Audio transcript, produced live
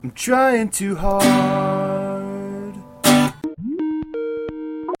I'm trying too hard.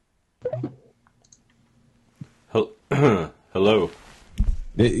 Hello.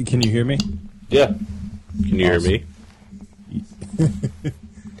 Can you hear me? Yeah. Can you hear me?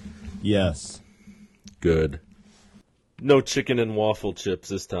 Yes. Good. No chicken and waffle chips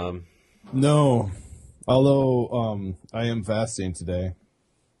this time. No. Although I am fasting today.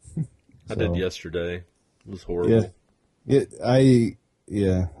 I did yesterday. It was horrible. I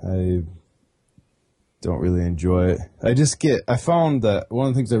don't really enjoy it. I found that one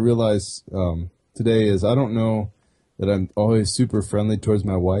of the things I realized today is I don't know that I'm always super friendly towards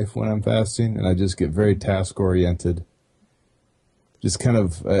my wife when I'm fasting, and I just get very task-oriented. Just kind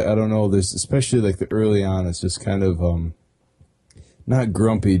of, I don't know, there's, especially like the early on, it's just kind of, not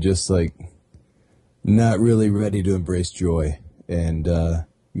grumpy, just like not really ready to embrace joy. And you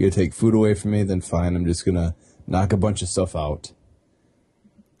gotta take food away from me, then fine, I'm just gonna knock a bunch of stuff out.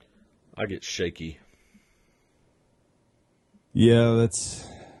 I get shaky. Yeah, that's...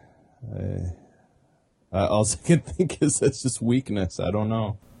 all I can think is that's just weakness. I don't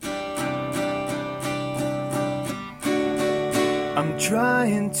know. I'm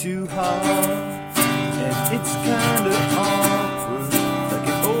trying too hard, and it's kind of awkward, like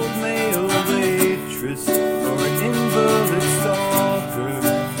an old male waitress, or an invalid stalker,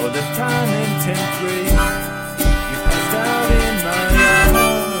 or the time in 10th grade. You passed out in my yard,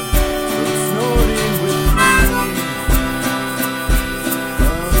 or snorting with me.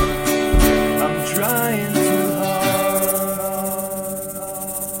 I'm trying too hard.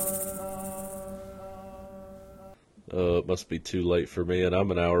 It must be too late for me, and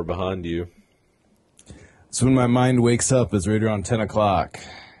I'm an hour behind you. So when my mind wakes up, it's right around 10 o'clock.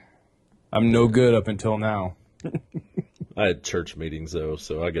 I'm no good up until now. I had church meetings, though,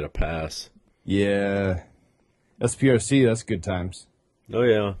 so I get a pass. Yeah. SPRC, that's good times. Oh,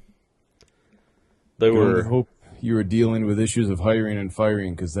 yeah. They I were... hope you were dealing with issues of hiring and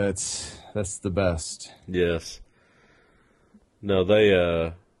firing, because that's the best. Yes. No, they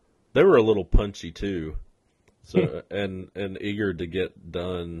were a little punchy, too. So and eager to get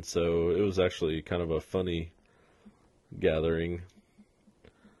done, so it was actually kind of a funny gathering,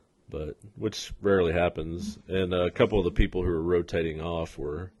 but which rarely happens. And a couple of the people who were rotating off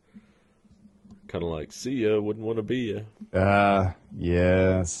were kind of like, "See ya, wouldn't want to be ya."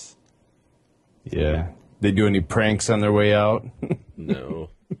 Yes. Yeah. They do any pranks on their way out?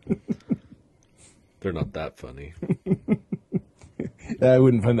 No, they're not that funny. I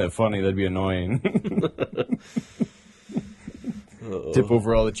wouldn't find that funny. That'd be annoying. Tip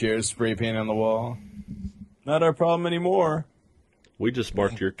over all the chairs, spray paint on the wall. Not our problem anymore. We just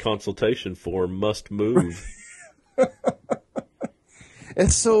marked your consultation form must move.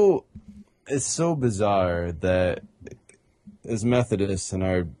 It's so bizarre that as Methodists in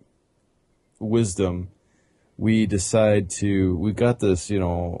our wisdom, we've got this,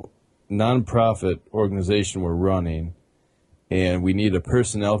 nonprofit organization we're running, and we need a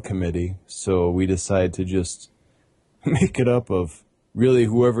personnel committee, so we decide to just make it up of really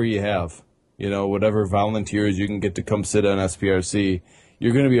whoever you have. Whatever volunteers you can get to come sit on SPRC,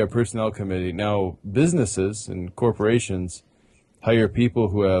 you're going to be our personnel committee. Now, businesses and corporations hire people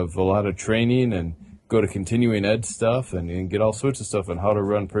who have a lot of training and go to continuing ed stuff and get all sorts of stuff on how to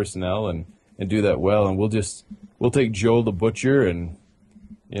run personnel and do that well. And we'll take Joe the butcher and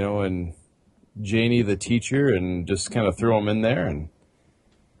Janie the teacher and just kind of throw them in there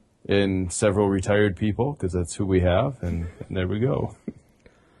and several retired people, because that's who we have, and there we go.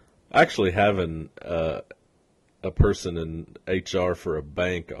 Actually, having a person in HR for a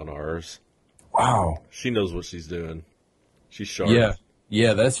bank on ours. Wow. She knows what she's doing. She's sharp.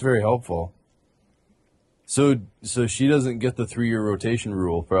 Yeah, that's very helpful. So she doesn't get the 3-year rotation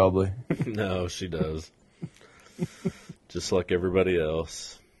rule, probably. No, she does. Just like everybody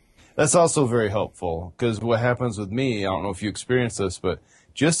else. That's also very helpful, because what happens with me, I don't know if you experience this, but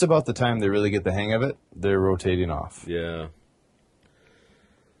just about the time they really get the hang of it, they're rotating off. Yeah.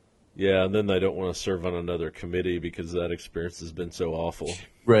 Yeah, and then they don't want to serve on another committee because that experience has been so awful.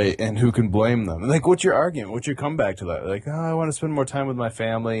 Right, and who can blame them? Like, what's your argument? What's your comeback to that? Like, I want to spend more time with my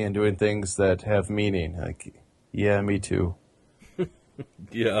family and doing things that have meaning. Like, yeah, me too.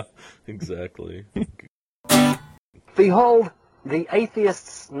 Yeah, exactly. Behold the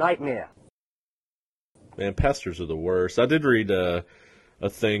atheist's nightmare. Man, pastors are the worst. I did read a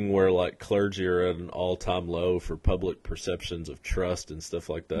thing where, like, clergy are at an all-time low for public perceptions of trust and stuff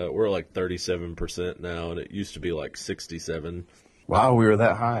like that. We're like 37% now, and it used to be like 67. Wow, we were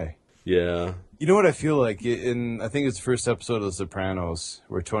that high. Yeah. You know what I feel like? I think it's the first episode of The Sopranos,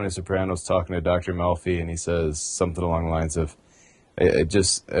 where Tony Soprano's talking to Dr. Melfi, and he says something along the lines of,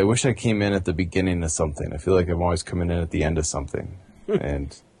 I wish I came in at the beginning of something. I feel like I'm always coming in at the end of something.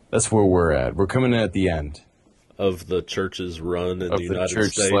 And that's where we're at. We're coming in at the end. Of the church's run in Of the the United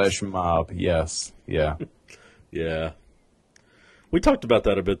church States. / mob. Yes. Yeah. Yeah. We talked about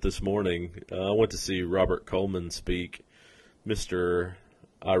that a bit this morning. I went to see Robert Coleman speak.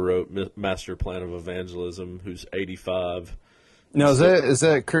 I wrote Master Plan of Evangelism, who's 85. Now, is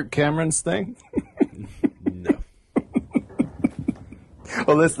that Kirk Cameron's thing? No.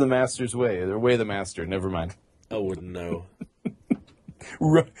 Oh, that's the Master's way. Or Way of the Master. Never mind. I wouldn't know.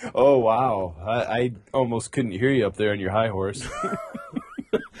 Oh, wow. I almost couldn't hear you up there on your high horse.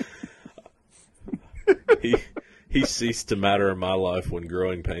 He ceased to matter in my life when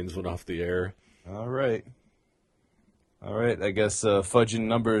Growing Pains went off the air. All right. I guess fudging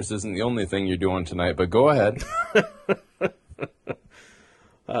numbers isn't the only thing you're doing tonight, but go ahead.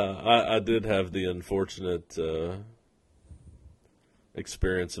 I did have the unfortunate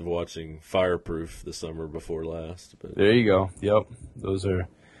experience of watching Fireproof the summer before last. But There you go. Yep. Those are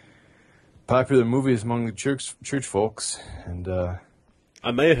popular movies among the church folks. And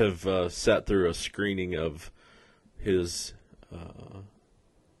I may have sat through a screening of his,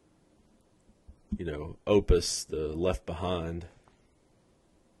 opus, The Left Behind.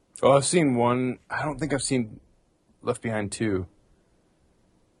 oh, I've seen one. I don't think I've seen Left Behind 2.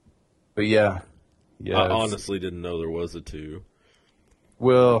 But yeah. I honestly didn't know there was a 2.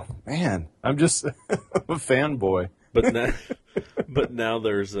 Well, man, I'm just a fanboy. But now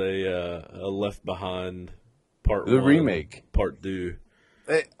there's a Left Behind Part The 1, remake. Part 2.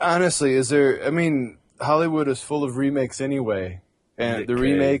 Honestly, Hollywood is full of remakes anyway. And Nick the Cage.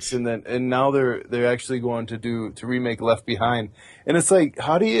 remakes and now they're actually going to remake Left Behind. And it's like,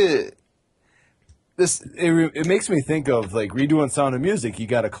 how do you it makes me think of like redoing Sound of Music. You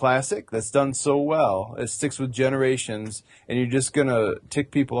got a classic that's done so well, it sticks with generations, and you're just gonna tick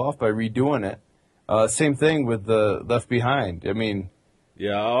people off by redoing it. Same thing with the Left Behind. I mean,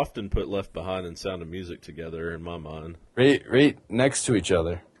 Yeah, I often put Left Behind and Sound of Music together in my mind. right next to each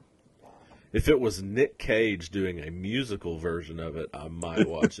other. If it was Nick Cage doing a musical version of it, I might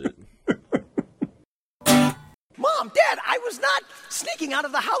watch it. Mom, Dad, I was not sneaking out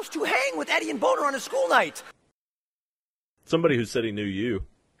of the house to hang with Eddie and Boner on a school night. Somebody who said he knew you,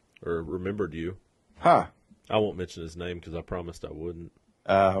 or remembered you. Huh. I won't mention his name because I promised I wouldn't.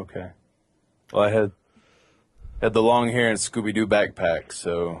 Okay. Well, I had the long hair and Scooby-Doo backpack,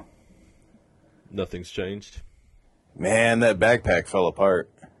 so Nothing's changed, man, that backpack fell apart.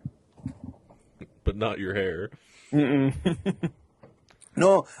 but not your hair.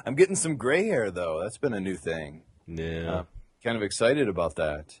 No, I'm getting some gray hair though. That's been a new thing. Yeah. Kind of excited about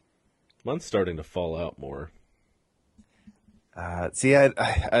that. Mine's starting to fall out more. See,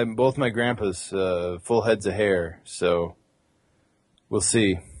 I'm both my grandpas full heads of hair, so we'll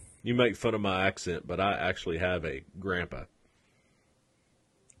see. You make fun of my accent, but I actually have a grandpa.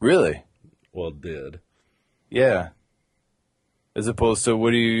 Really? Well, did. Yeah. As opposed to,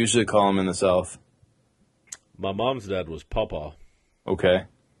 what do you usually call them in the South? My mom's dad was Pawpaw, Okay.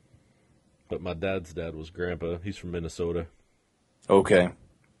 but my dad's dad was Grandpa. He's from Minnesota. Okay.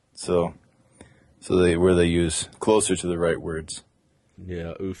 So they use closer to the right words.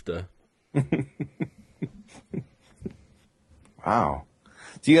 Yeah, oofta. Wow.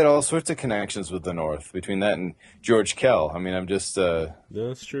 So you got all sorts of connections with the North between that and George Kell. I mean, I'm just, Yeah,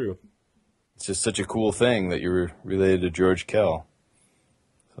 that's true. it's just such a cool thing that you're related to George Kell.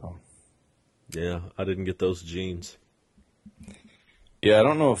 So, Yeah, I didn't get those genes. yeah, I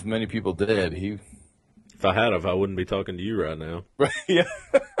don't know if many people did. If I had, I wouldn't be talking to you right now. Right? Yeah.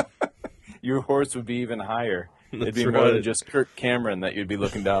 Your horse would be even higher. It'd That's be more than right. just Kirk Cameron that you'd be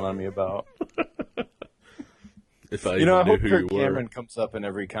looking down on me about. If I You know, I even knew hope who Kirk you were. Cameron comes up in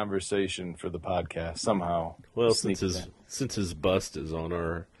every conversation for the podcast somehow. Well, Sneak since his bust is on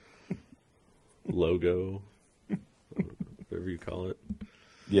our logo, whatever you call it.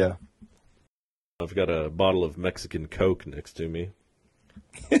 Yeah. I've got a bottle of Mexican Coke next to me.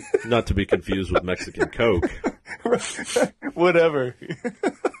 Not to be confused with Mexican Coke. Whatever.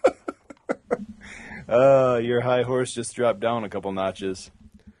 Your high horse just dropped down a couple notches.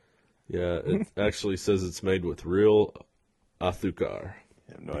 Yeah, it actually says it's made with real azúcar.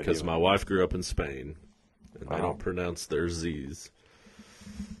 I have no Because idea. my wife grew up in Spain, and they Wow. don't pronounce their Z's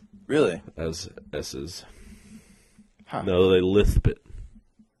Really? as S's. Huh. No, they lisp it.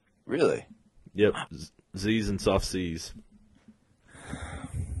 Really? Yep, Z's and soft C's.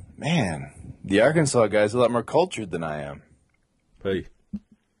 Man, the Arkansas guy's a lot more cultured than I am. Hey,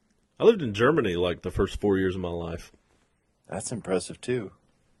 I lived in Germany like the first 4 years of my life. That's impressive too.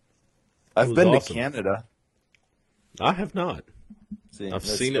 I've was been awesome. to Canada. I have not. See, I've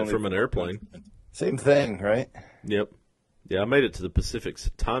that's seen the it only- from an airplane. Same thing, right? Yep. Yeah, I made it to the Pacific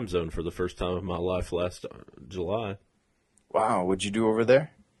time zone for the first time in my life last July. Wow, what'd you do over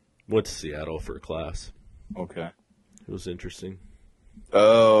there? Went to Seattle for a class. Okay. It was interesting.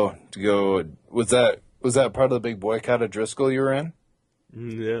 Oh, to go. Was that part of the big boycott of Driscoll you were in?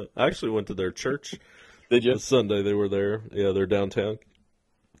 Yeah, I actually went to their church. Did you? Sunday they were there. Yeah, their downtown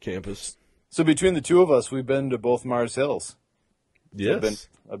campus. So between the two of us, we've been to both Mars Hills. Yes.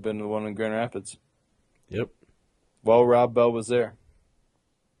 I've been to the one in Grand Rapids. Yep. While Rob Bell was there.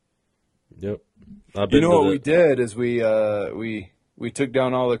 Yep. I've You been know to what the- we did is we took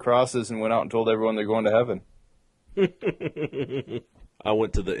down all the crosses and went out and told everyone they're going to heaven. I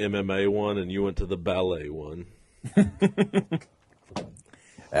went to the MMA one, and you went to the ballet one.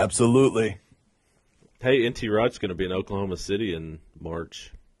 Absolutely. Hey, NT Wright's going to be in Oklahoma City in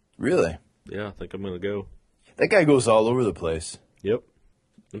March. Really? Yeah, I think I'm going to go. That guy goes all over the place. Yep.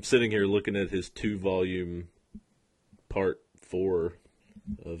 I'm sitting here looking at his 2-volume part 4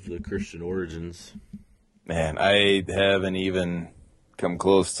 of the Christian Origins. Man, I haven't even come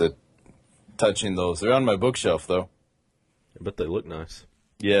close to touching those. They're on my bookshelf, though. I bet they look nice.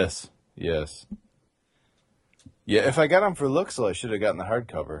 Yes. Yeah, if I got them for looks, though, I should have gotten the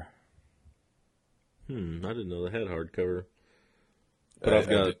hardcover. I didn't know they had hardcover. But I've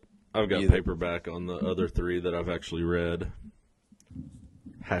got either. paperback on the other 3 that I've actually read.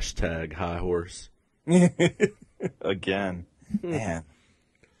 Hashtag High Horse. Again. Man.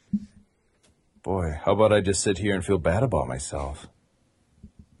 Boy, how about I just sit here and feel bad about myself?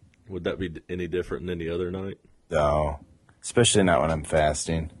 Would that be any different than any other night? No. Especially not when I'm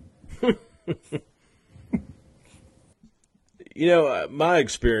fasting. You know, my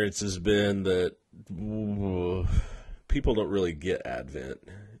experience has been that people don't really get Advent,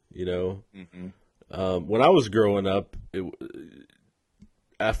 you know? When I was growing up,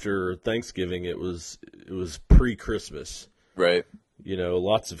 after Thanksgiving, it was pre-Christmas. Right. You know,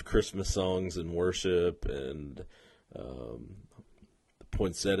 lots of Christmas songs and worship and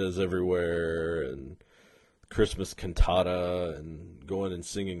poinsettias everywhere and Christmas cantata and going and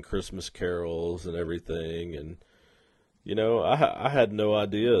singing Christmas carols and everything. And, you know, I had no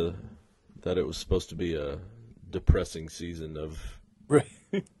idea that it was supposed to be a depressing season of Right.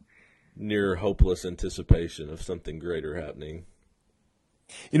 near hopeless anticipation of something greater happening.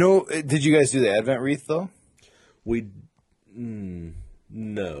 You know, did you guys do the Advent wreath, though?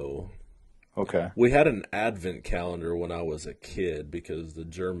 No. Okay. We had an Advent calendar when I was a kid because the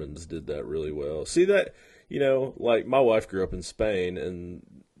Germans did that really well. See that, you know, like my wife grew up in Spain, and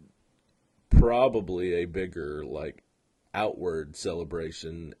probably a bigger, like, outward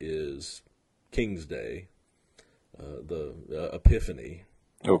celebration is King's Day, the Epiphany.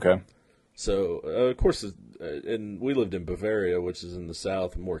 Okay. So, of course, and we lived in Bavaria, which is in the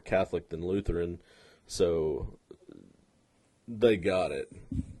south, more Catholic than Lutheran, so they got it,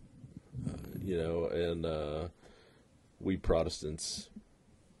 you know, and we Protestants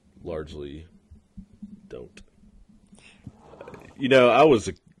largely don't. You know, I was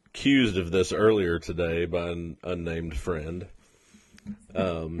accused of this earlier today by an unnamed friend.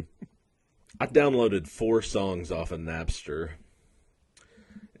 I downloaded 4 songs off of Napster.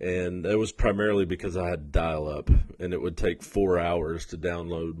 And it was primarily because I had dial-up, and it would take 4 hours to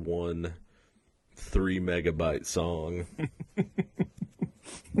download one 3-megabyte song.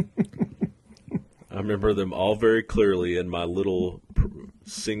 I remember them all very clearly in my little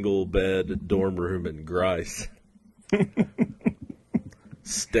single-bed dorm room in Grice.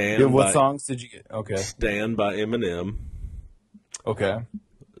 What songs did you get? Okay. Stand by Eminem. Okay.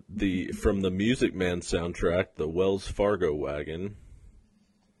 From the Music Man soundtrack, the Wells Fargo Wagon.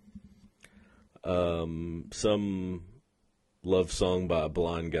 Some love song by a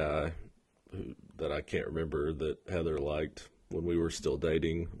blind guy that I can't remember that Heather liked when we were still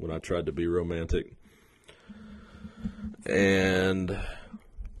dating, when I tried to be romantic. And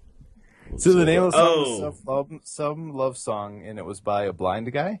so the name of the song was some love song, and it was by a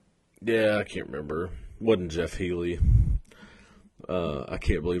blind guy? Yeah, I can't remember. Wasn't Jeff Healey. I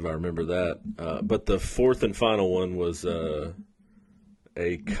can't believe I remember that. But the 4th and final one was a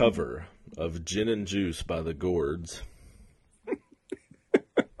cover of Gin and Juice by the Gourds.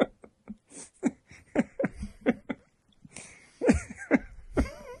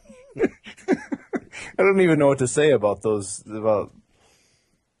 I don't even know what to say about those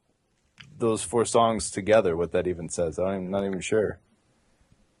 4 songs together, what that even says. I'm not even sure.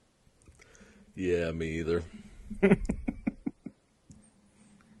 Yeah, me either.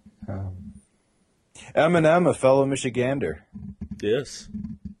 Eminem, a fellow Michigander. Yes.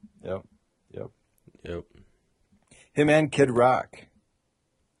 Yep. Yep. Him and Kid Rock.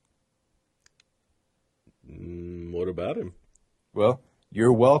 about him? Well,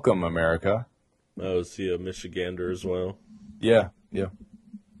 you're welcome, America. Oh, is he a Michigander as well? Yeah.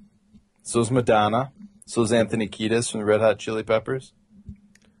 So's Madonna. So's Anthony Kiedis from the Red Hot Chili Peppers.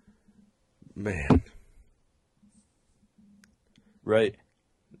 Man. Right.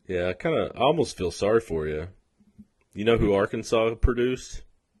 Yeah, I almost feel sorry for you. You know who Arkansas produced?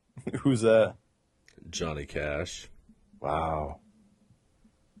 Who's that? Johnny Cash. Wow.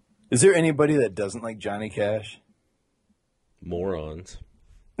 Is there anybody that doesn't like Johnny Cash? Morons.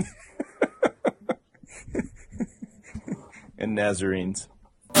 And Nazarenes.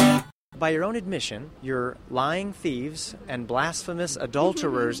 By your own admission, you're lying thieves and blasphemous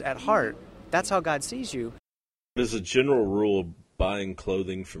adulterers at heart. That's how God sees you. As a general rule, buying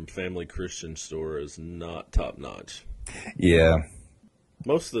clothing from Family Christian Store is not top-notch. Yeah.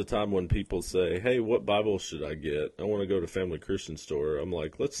 Most of the time when people say, hey, what Bible should I get? I want to go to Family Christian Store. I'm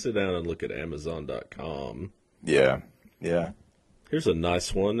like, let's sit down and look at Amazon.com. Yeah. Here's a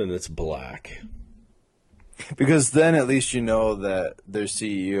nice one, and it's black. Because then at least you know that their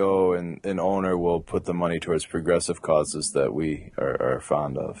CEO and owner will put the money towards progressive causes that we are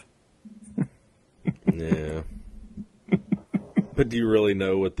fond of. Yeah. But do you really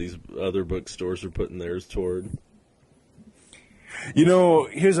know what these other bookstores are putting theirs toward? You know,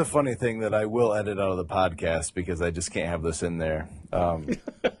 here's a funny thing that I will edit out of the podcast because I just can't have this in there.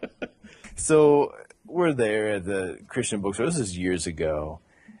 So we're there at the Christian bookstore. This is years ago.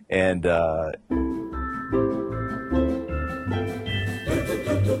 And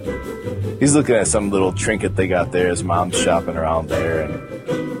he's looking at some little trinket they got there. His mom's shopping around there. And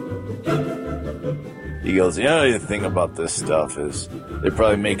he goes, the thing about this stuff is they're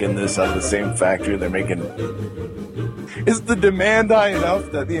probably making this out of the same factory they're making. Is the demand high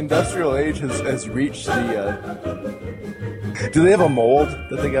enough that the industrial age has reached the... Do they have a mold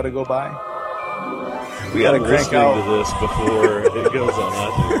that they got to go buy? We got to crank out to this before it goes on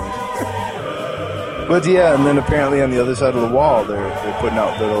iTunes. But yeah, and then apparently on the other side of the wall, they're putting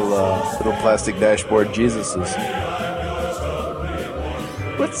out little plastic dashboard Jesuses.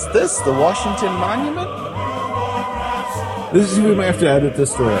 What's this? The Washington Monument? This is we might have to edit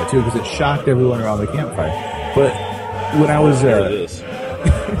this story out too because it shocked everyone around the campfire. But when I was Here it is.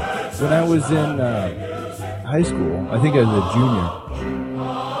 when I was in high school, I think I was a junior.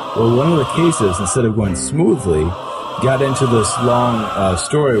 Well, one of the cases, instead of going smoothly, got into this long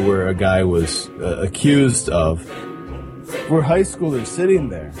story where a guy was accused of. We're high schoolers sitting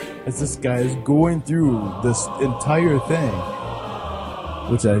there as this guy is going through this entire thing,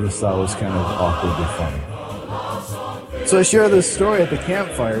 which I just thought was kind of awkwardly funny. So I share this story at the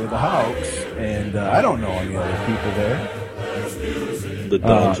campfire with the Hawks, and I don't know any other people there. The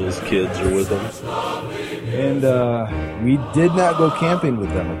Dongel's kids are with them. And we did not go camping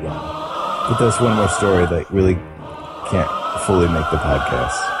with them again. But that's one more story that really can't fully make the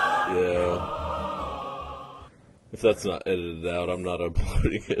podcast. Yeah. If that's not edited out, I'm not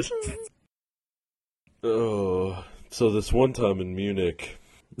uploading it. Oh, so this one time in Munich.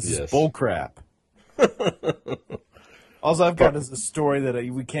 This is bullcrap. All I've got is a story that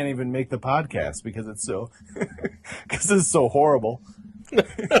we can't even make the podcast because it's so horrible.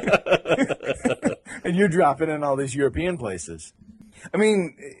 And you're dropping in all these European places. I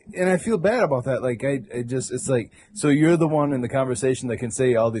mean, and I feel bad about that. Like, it's like, so you're the one in the conversation that can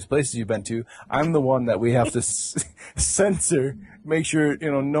say all these places you've been to. I'm the one that we have to censor, make sure,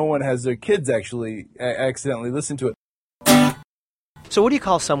 no one has their kids actually accidentally listen to it. So what do you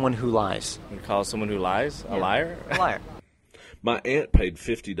call someone who lies? You call someone who lies a liar? A liar. My aunt paid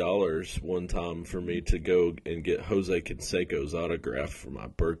 $50 one time for me to go and get Jose Canseco's autograph for my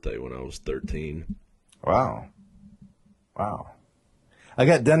birthday when I was 13. Wow. I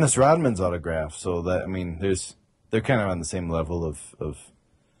got Dennis Rodman's autograph, so that, they're kind of on the same level of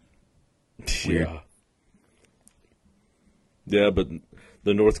weird. Yeah, but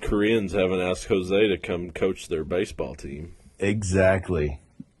the North Koreans haven't asked Jose to come coach their baseball team. Exactly.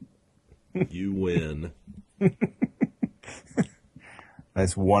 You win.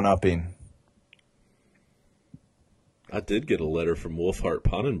 Nice one-upping. I did get a letter from Wolfhart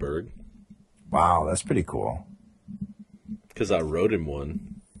Pannenberg. Wow, that's pretty cool. Because I wrote him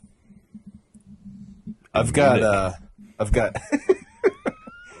one. I've got I've got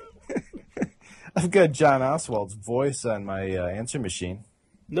John Oswald's voice on my answer machine.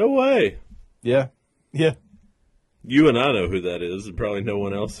 No way. Yeah. You and I know who that is, and probably no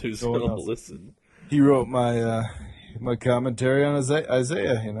one else who's going to listen. He wrote my my commentary on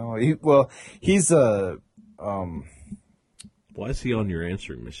Isaiah. He's Why is he on your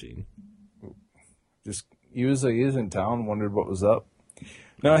answering machine? just he was in town, wondered what was up.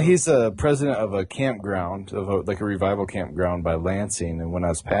 No, he's a president of a campground, like a revival campground by Lansing. And when I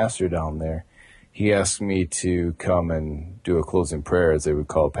was pastor down there, he asked me to come and do a closing prayer, as they would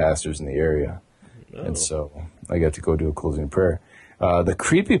call pastors in the area. Oh. And so I got to go do a closing prayer. The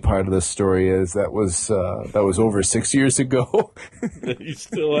creepy part of the story is that was over 6 years ago. You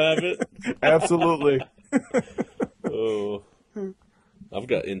still have it? Absolutely. Oh, I've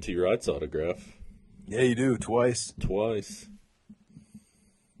got N.T. Wright's autograph. Yeah, you do, twice.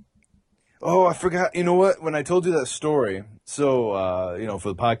 Oh, I forgot. You know what? When I told you that story, so, for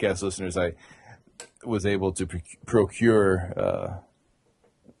the podcast listeners, I was able to procure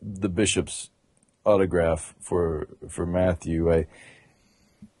the bishop's autograph for Matthew.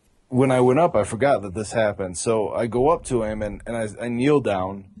 When I went up, I forgot that this happened. So I go up to him and I kneel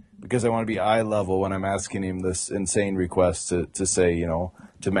down because I want to be eye level when I'm asking him this insane request to say,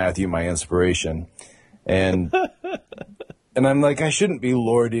 to Matthew, my inspiration. And and I'm like, I shouldn't be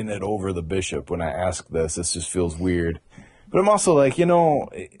lording it over the bishop when I ask this. This just feels weird. But I'm also like, I'm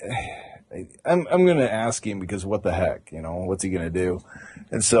going to ask him because what the heck, what's he going to do?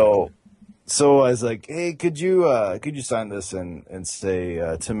 And so I was like, hey, could you sign this and say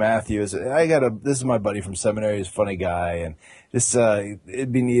to Matthew, this is my buddy from seminary, he's a funny guy, and this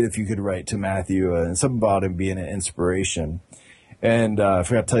it'd be neat if you could write to Matthew and something about him being an inspiration. And I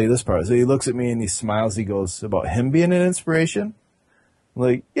forgot to tell you this part. So he looks at me and he smiles. He goes, about him being an inspiration? I'm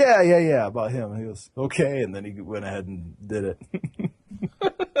like, yeah, about him. He goes, okay, and then he went ahead and did it.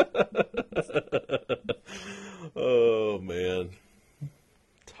 Oh man,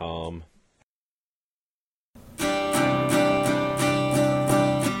 Tom.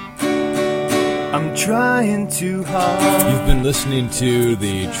 I'm trying too hard. You've been listening to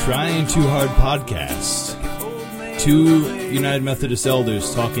the Trying Too Hard podcast. Two United Methodist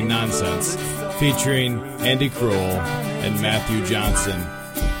elders talking nonsense, featuring Andy Kroll and Matthew Johnson.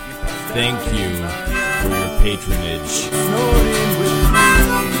 Thank you for your patronage. Snorting with me.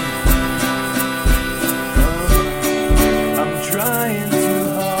 I'm trying too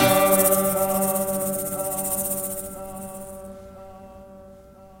hard.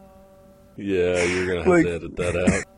 Yeah, you're gonna have to edit that out.